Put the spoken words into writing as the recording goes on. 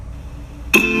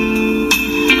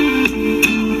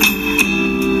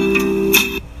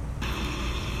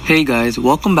Hey guys,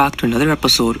 welcome back to another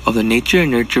episode of the Nature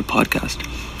and Nurture podcast.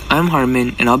 I'm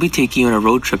Harman and I'll be taking you on a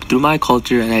road trip through my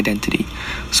culture and identity.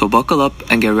 So buckle up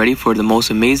and get ready for the most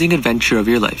amazing adventure of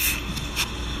your life.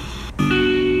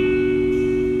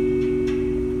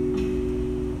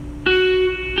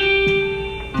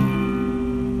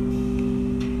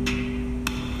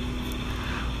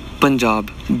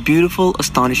 Punjab. Beautiful,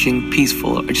 astonishing,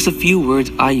 peaceful are just a few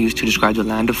words I use to describe the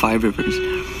land of five rivers.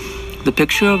 The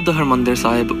picture of the Harmandir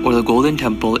Sahib or the Golden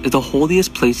Temple is the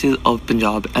holiest places of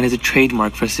Punjab and is a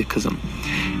trademark for Sikhism.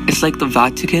 It's like the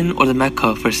Vatican or the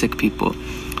Mecca for Sikh people.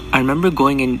 I remember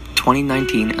going in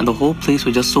 2019 and the whole place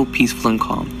was just so peaceful and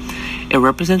calm. It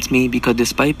represents me because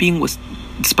despite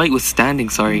withstanding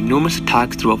numerous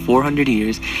attacks throughout 400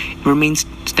 years, it remains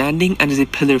standing and is a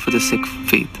pillar for the Sikh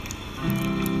faith.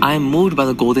 I am moved by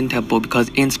the Golden Temple because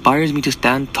it inspires me to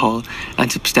stand tall and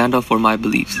to stand up for my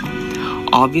beliefs.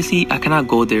 Obviously, I cannot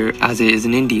go there as it is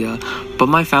in India, but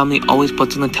my family always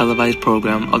puts on the televised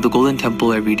program of the Golden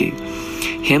Temple every day.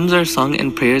 Hymns are sung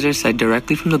and prayers are said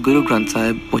directly from the Guru Granth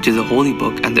Sahib, which is a holy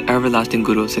book and the everlasting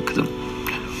Guru of Sikhism.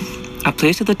 I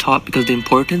placed at the top because the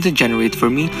importance it generates for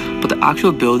me, but the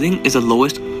actual building is the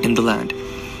lowest in the land.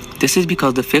 This is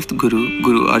because the fifth Guru,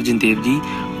 Guru Arjan Dev Ji,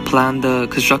 planned the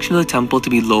construction of the temple to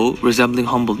be low, resembling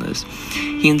humbleness.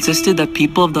 He insisted that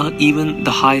people of even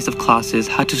the highest of classes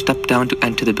had to step down to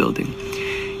enter the building.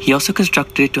 He also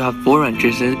constructed it to have four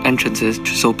entrances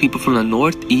so people from the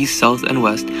north, east, south, and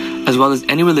west, as well as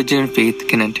any religion and faith,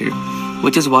 can enter.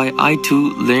 Which is why I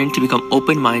too learned to become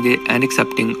open-minded and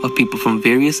accepting of people from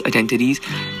various identities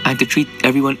and to treat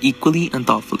everyone equally and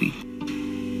thoughtfully.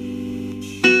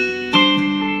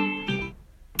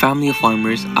 Family of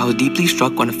farmers, I was deeply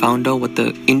struck when I found out what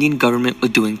the Indian government was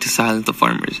doing to silence the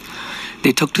farmers.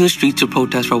 They took to the streets to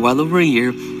protest for well over a year,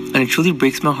 and it truly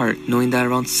breaks my heart knowing that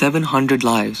around 700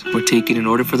 lives were taken in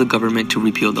order for the government to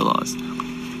repeal the laws.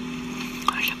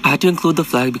 I had to include the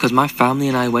flag because my family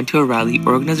and I went to a rally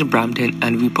organized in Brampton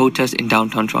and we protested in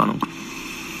downtown Toronto.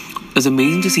 It was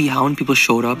amazing to see how many people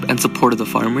showed up and supported the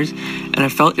farmers, and I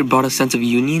felt it brought a sense of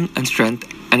union and strength,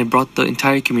 and it brought the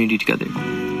entire community together.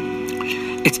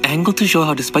 It's angled to show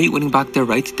how despite winning back their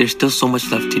rights, there's still so much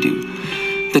left to do.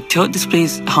 The tilt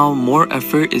displays how more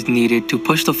effort is needed to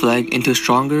push the flag into a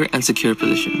stronger and secure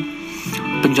position.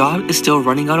 Punjab is still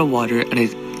running out of water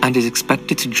and is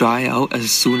expected to dry out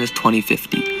as soon as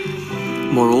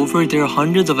 2050. Moreover, there are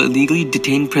hundreds of illegally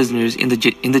detained prisoners in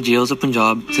the jails of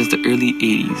Punjab since the early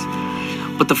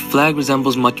 80s. But the flag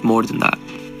resembles much more than that.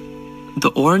 The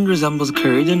orange resembles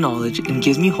courage and knowledge and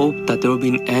gives me hope that there will be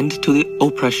an end to the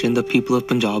oppression the people of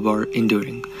Punjab are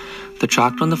enduring. The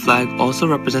tractor on the flag also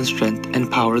represents strength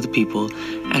and power of the people,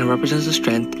 and represents the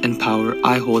strength and power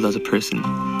I hold as a person.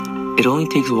 It only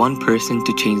takes one person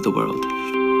to change the world.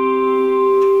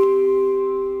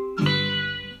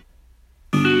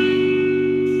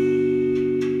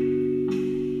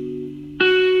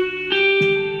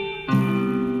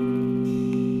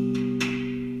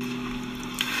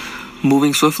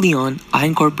 Moving swiftly on, I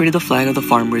incorporated the flag of the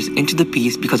farmers into the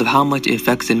piece because of how much it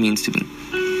affects and means to me.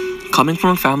 Coming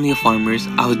from a family of farmers,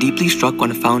 I was deeply struck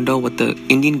when I found out what the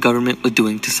Indian government was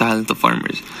doing to silence the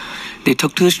farmers. They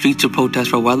took to the streets to protest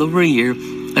for well over a year,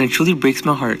 and it truly breaks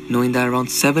my heart knowing that around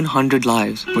 700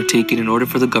 lives were taken in order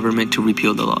for the government to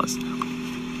repeal the laws.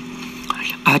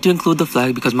 I had to include the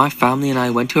flag because my family and I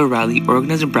went to a rally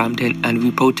organized in Brampton and we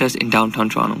protested in downtown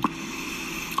Toronto.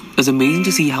 It was amazing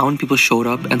to see how many people showed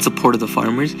up and supported the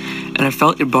farmers, and I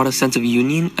felt it brought a sense of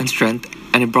union and strength,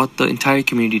 and it brought the entire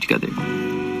community together.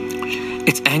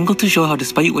 It's angled to show how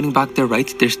despite winning back their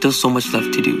rights, there's still so much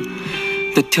left to do.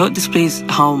 The tilt displays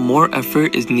how more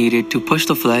effort is needed to push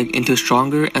the flag into a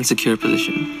stronger and secure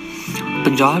position.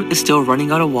 Punjab is still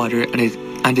running out of water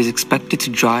and is expected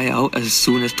to dry out as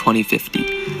soon as 2050.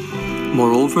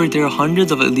 Moreover, there are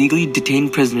hundreds of illegally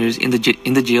detained prisoners in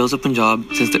the jails of Punjab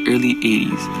since the early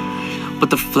 80s. But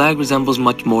the flag resembles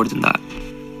much more than that.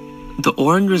 The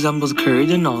orange resembles courage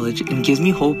and knowledge and gives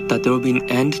me hope that there will be an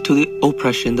end to the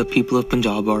oppression the people of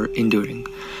Punjab are enduring.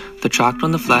 The tractor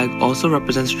on the flag also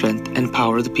represents strength and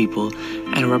power of the people,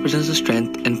 and represents the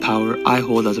strength and power I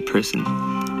hold as a person.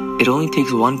 It only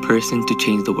takes one person to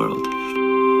change the world.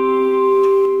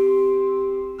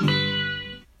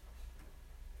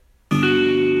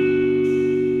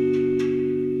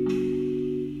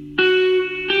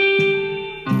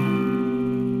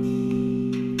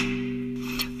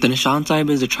 The Nishan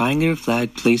Sahib is a triangular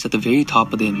flag placed at the very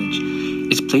top of the image.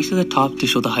 It's placed at the top to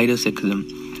show the height of Sikhism.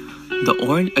 The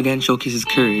orange again showcases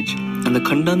courage, and the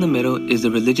khanda in the middle is the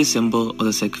religious symbol of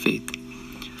the Sikh faith.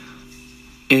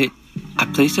 It I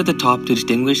placed it at the top to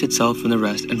distinguish itself from the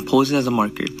rest and posed it as a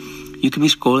marker. You could be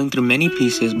scrolling through many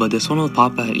pieces, but this one will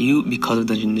pop at you because of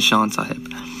the Nishan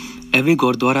Sahib. Every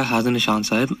Gurdwara has a Nishan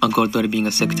Sahib, a Gurdwara being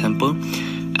a Sikh temple,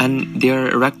 and they are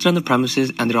erected on the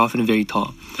premises and they're often very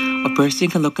tall. A person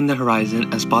can look in the horizon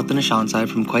and spot the Nishan Sahib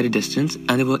from quite a distance,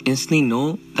 and they will instantly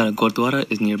know that a Gurdwara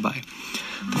is nearby.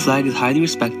 The flag is highly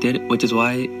respected, which is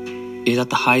why it is at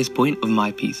the highest point of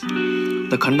my piece.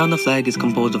 The khanda on the flag is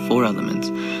composed of 4 elements.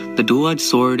 The dual-edged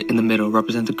sword in the middle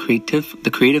represents the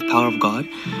creative power of God,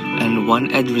 and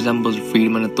one edge resembles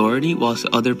freedom and authority, whilst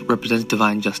the other represents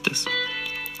divine justice.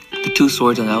 The 2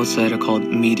 swords on the outside are called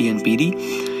Midi and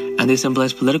Pidi, and they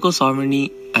symbolize political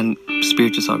sovereignty and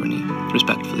spiritual sovereignty,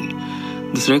 respectively.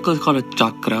 The circle is called a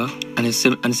chakra and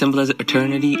symbolizes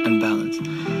eternity and balance,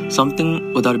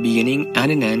 something without a beginning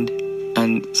and an end,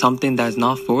 and something that is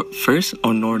not first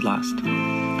or nor last.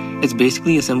 It's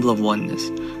basically a symbol of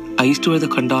oneness. I used to wear the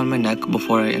khanda on my neck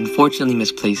before I unfortunately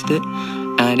misplaced it,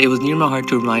 and it was near my heart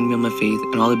to remind me of my faith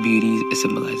and all the beauties it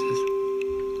symbolizes.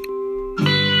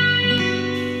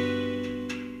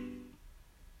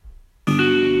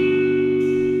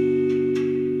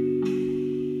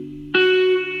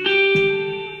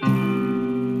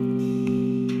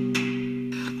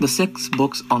 The 6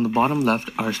 books on the bottom left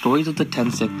are stories of the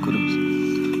 10 Sikh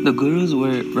Gurus. The Gurus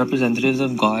were representatives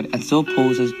of God and still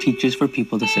pose as teachers for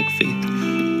people of the Sikh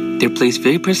faith. They're placed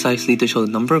very precisely to show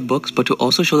the number of books, but to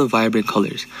also show the vibrant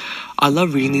colors. I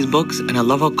love reading these books, and I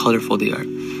love how colorful they are.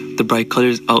 The bright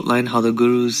colors outline how the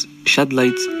Gurus shed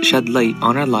light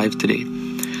on our lives today.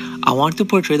 I wanted to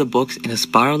portray the books in a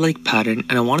spiral-like pattern,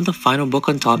 and I wanted the final book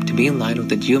on top to be in line with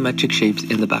the geometric shapes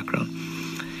in the background.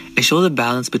 It shows a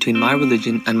balance between my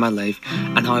religion and my life,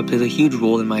 and how it plays a huge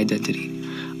role in my identity.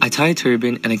 I tie a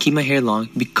turban and I keep my hair long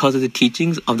because of the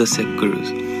teachings of the Sikh Gurus.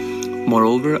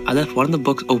 Moreover, I left one of the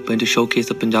books open to showcase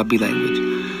the Punjabi language.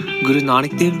 Guru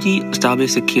Nanak Dev Ji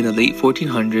established Sikhi in the late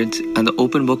 1400s, and the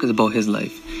open book is about his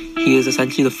life. He is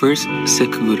essentially the first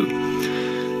Sikh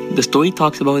Guru. The story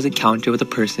talks about his encounter with a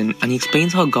person, and he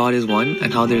explains how God is one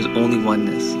and how there is only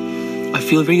oneness. I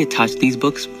feel very attached to these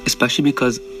books, especially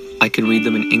because I can read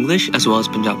them in English as well as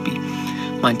Punjabi.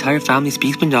 My entire family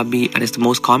speaks Punjabi, and it's the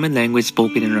most common language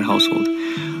spoken in our household.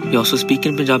 We also speak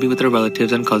in Punjabi with our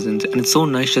relatives and cousins, and it's so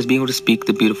nice just being able to speak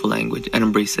the beautiful language and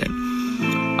embrace it.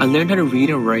 I learned how to read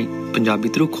and write Punjabi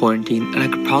through quarantine, and I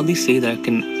could proudly say that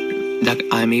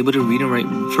I'm able to read and write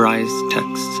various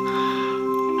texts.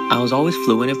 I was always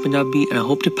fluent in Punjabi, and I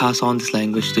hope to pass on this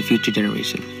language to future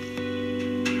generations.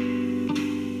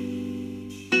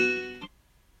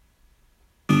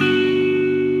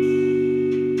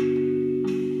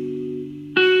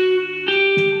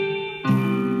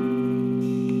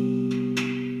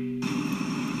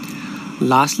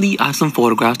 Lastly, I have some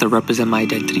photographs that represent my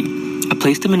identity. I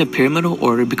placed them in a pyramidal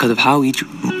order because of how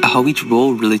each row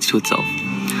relates to itself.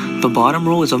 The bottom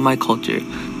row is of my culture.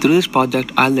 Through this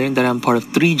project, I learned that I'm part of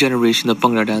 3 generations of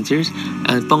Bhangra dancers,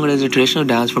 and Bhangra is a traditional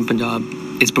dance from Punjab.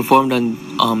 It's performed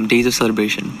on days of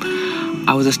celebration.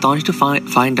 I was astonished to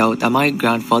find out that my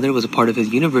grandfather was a part of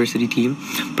his university team,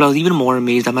 but I was even more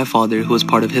amazed at my father, who was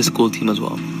part of his school team as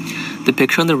well. The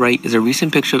picture on the right is a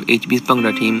recent picture of HB's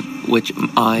Bhangra team, which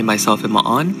I myself am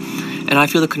on, and I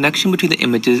feel the connection between the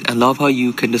images and love how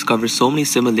you can discover so many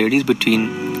similarities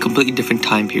between completely different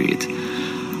time periods.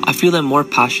 I feel I'm more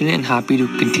passionate and happy to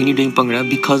continue doing Bhangra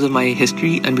because of my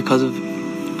history and because of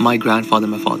my grandfather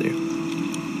and my father.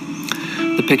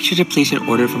 The pictures are placed in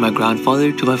order from my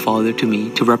grandfather to my father to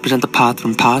me to represent the path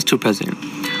from past to present.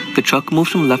 The truck moves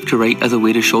from left to right as a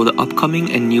way to show the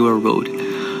upcoming and newer road.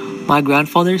 My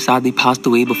grandfather sadly passed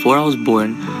away before I was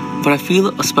born, but I feel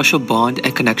a special bond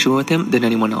and connection with him than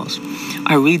anyone else.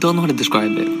 I really don't know how to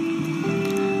describe it.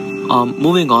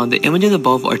 Moving on, the images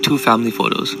above are 2 family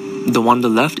photos. The one on the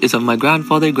left is of my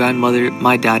grandfather, grandmother,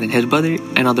 my dad and his brother,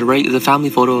 and on the right is a family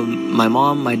photo of my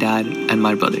mom, my dad, and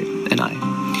my brother, and I.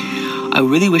 I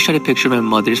really wish I had a picture of my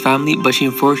mother's family, but she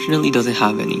unfortunately doesn't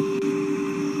have any.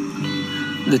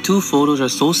 The 2 photos are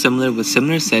so similar with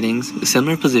similar settings,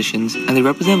 similar positions, and they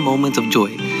represent moments of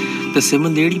joy. The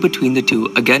similarity between the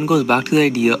 2 again goes back to the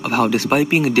idea of how despite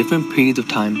being in different periods of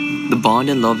time, the bond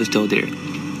and love is still there.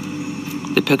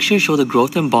 The pictures show the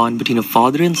growth and bond between a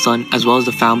father and son as well as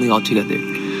the family altogether.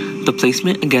 The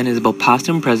placement again is about past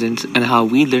and present and how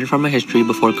we learn from our history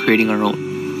before creating our own.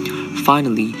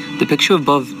 Finally, the picture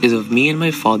above is of me and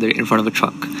my father in front of a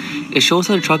truck. It shows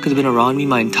how the truck has been around me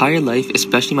my entire life,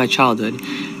 especially my childhood,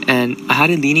 and I had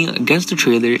it leaning against the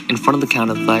trailer in front of the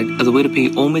Canada flag as a way to pay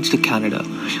homage to Canada.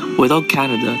 Without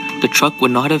Canada, the truck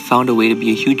would not have found a way to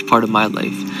be a huge part of my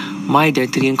life. My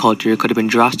identity and culture could have been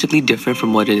drastically different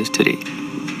from what it is today.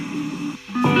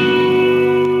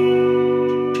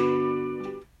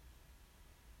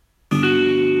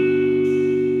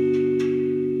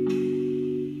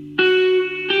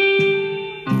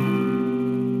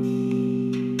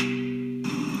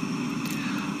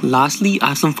 Lastly, I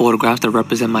have some photographs that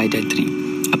represent my identity.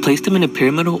 I placed them in a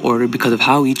pyramidal order because of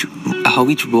how each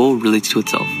row relates to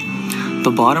itself. The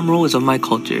bottom row is of my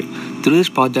culture. Through this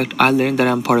project, I learned that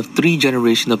I'm part of 3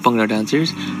 generations of Bhangra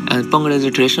dancers, and Bhangra is a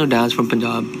traditional dance from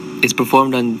Punjab. It's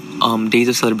performed on days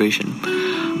of celebration.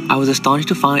 I was astonished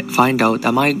to find out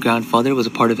that my grandfather was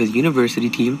a part of his university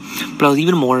team, but I was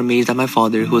even more amazed at my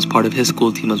father, who was part of his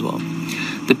school team as well.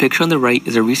 The picture on the right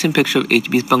is a recent picture of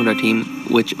HB's Bhangra team,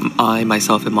 which I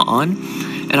myself am on,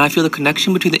 and I feel the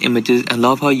connection between the images and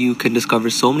love how you can discover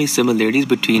so many similarities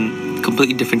between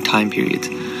completely different time periods.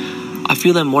 I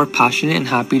feel I'm more passionate and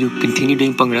happy to continue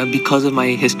doing Bhangra because of my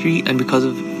history and because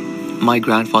of my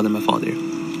grandfather and my father.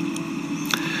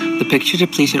 The pictures are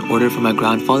placed in order from my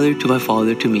grandfather to my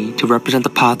father to me to represent the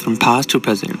path from past to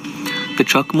present. The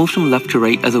truck moves from left to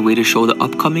right as a way to show the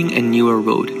upcoming and newer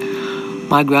road.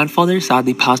 My grandfather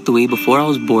sadly passed away before I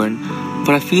was born,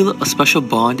 but I feel a special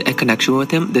bond and connection with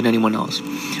him than anyone else.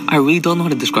 I really don't know how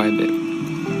to describe it.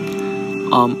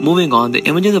 Moving on, the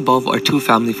images above are 2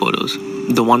 family photos.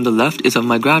 The one on the left is of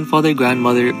my grandfather,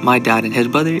 grandmother, my dad, and his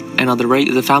brother, and on the right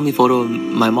is a family photo of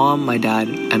my mom, my dad,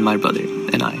 and my brother,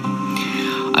 and I.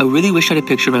 I really wish I had a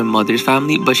picture of my mother's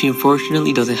family, but she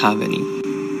unfortunately doesn't have any.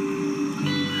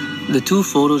 The 2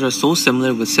 photos are so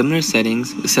similar with similar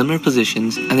settings, similar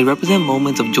positions, and they represent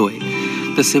moments of joy.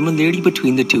 The similarity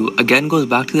between the 2 again goes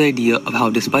back to the idea of how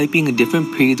despite being in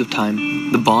different periods of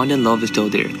time, the bond and love is still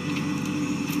there.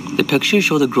 The pictures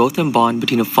show the growth and bond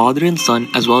between a father and son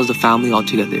as well as the family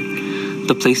altogether.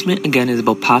 The placement again is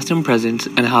about past and present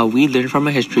and how we learn from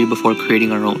our history before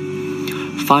creating our own.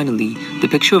 Finally, the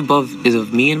picture above is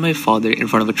of me and my father in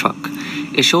front of a truck.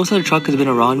 It shows how the truck has been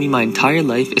around me my entire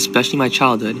life, especially my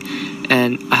childhood,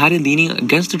 and I had it leaning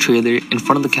against the trailer in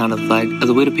front of the Canada flag as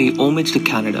a way to pay homage to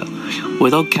Canada.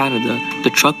 Without Canada, the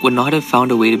truck would not have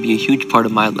found a way to be a huge part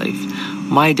of my life.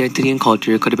 My identity and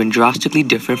culture could have been drastically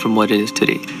different from what it is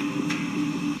today.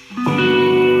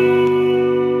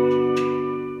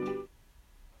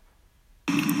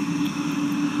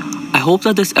 I hope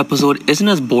that this episode isn't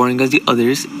as boring as the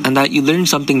others and that you learned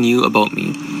something new about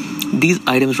me. These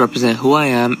items represent who I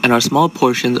am and are small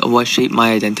portions of what shape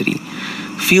my identity.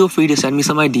 Feel free to send me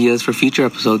some ideas for future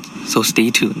episodes, so stay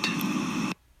tuned.